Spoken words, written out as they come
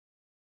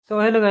So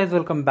hello guys,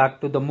 welcome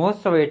back to the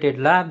most awaited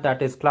lab,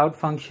 that is Cloud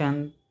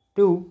Function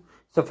 2.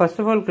 So first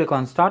of all, click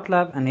on Start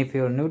Lab, and if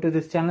you are new to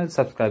this channel,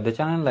 subscribe the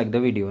channel, like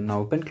the video. Now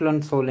open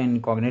console in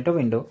incognito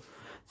window.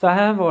 So I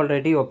have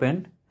already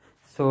opened.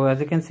 So as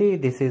you can see,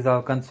 this is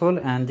our console,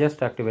 and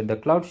just activate the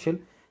Cloud Shell.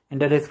 In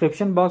the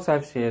description box, I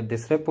have shared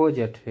this repo,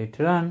 just hit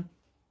run.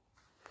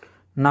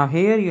 Now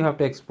here you have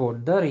to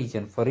export the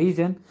region. For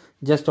region,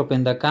 just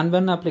open the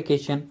Kanban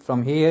application.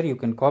 From here you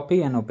can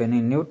copy and open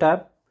a new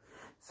tab.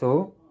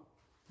 So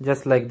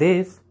just like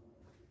this,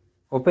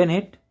 open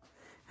it,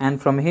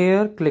 and from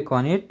here click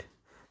on it.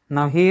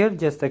 Now here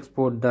just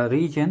export the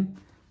region.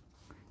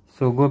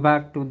 So go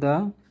back to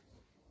the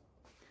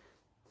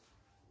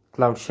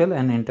Cloud Shell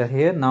and enter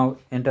here. Now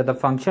enter the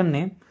function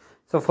name.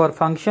 So for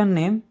function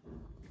name,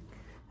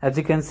 as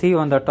you can see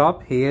on the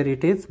top, here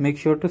it is. Make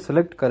sure to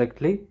select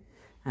correctly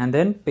and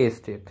then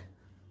paste it.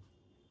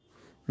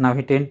 Now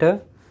hit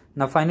enter.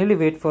 Now finally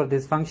wait for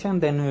this function,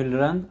 then we will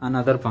run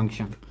another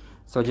function.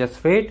 So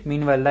just wait.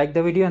 Meanwhile, like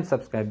the video and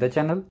subscribe the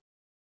channel.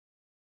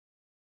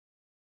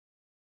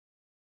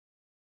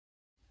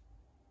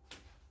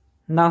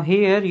 Now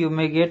here you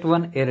may get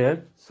one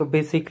error. So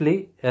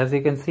basically, as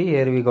you can see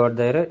here, we got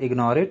the error.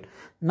 Ignore it.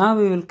 Now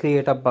we will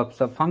create a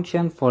pub/sub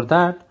function. For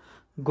that,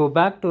 go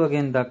back to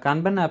again the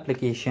Kanban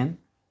application.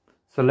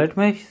 So let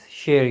me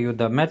share you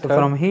the method. So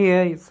from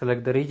here, you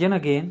select the region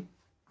again,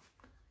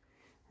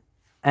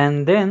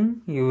 and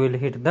then you will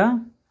hit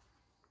the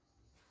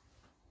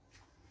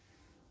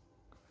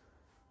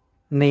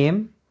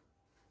name,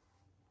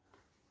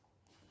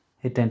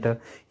 hit enter.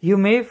 You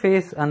may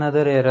face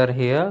another error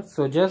here,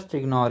 so just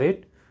ignore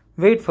it.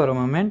 Wait for a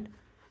moment.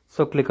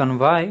 So click on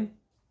Y.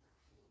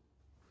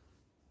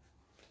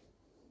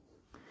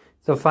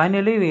 So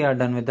finally we are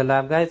done with the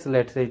lab, guys.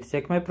 Let's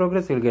check my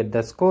progress. You'll get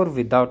the score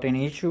without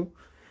any issue.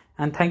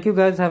 And thank you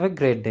guys. Have a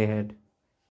great day ahead.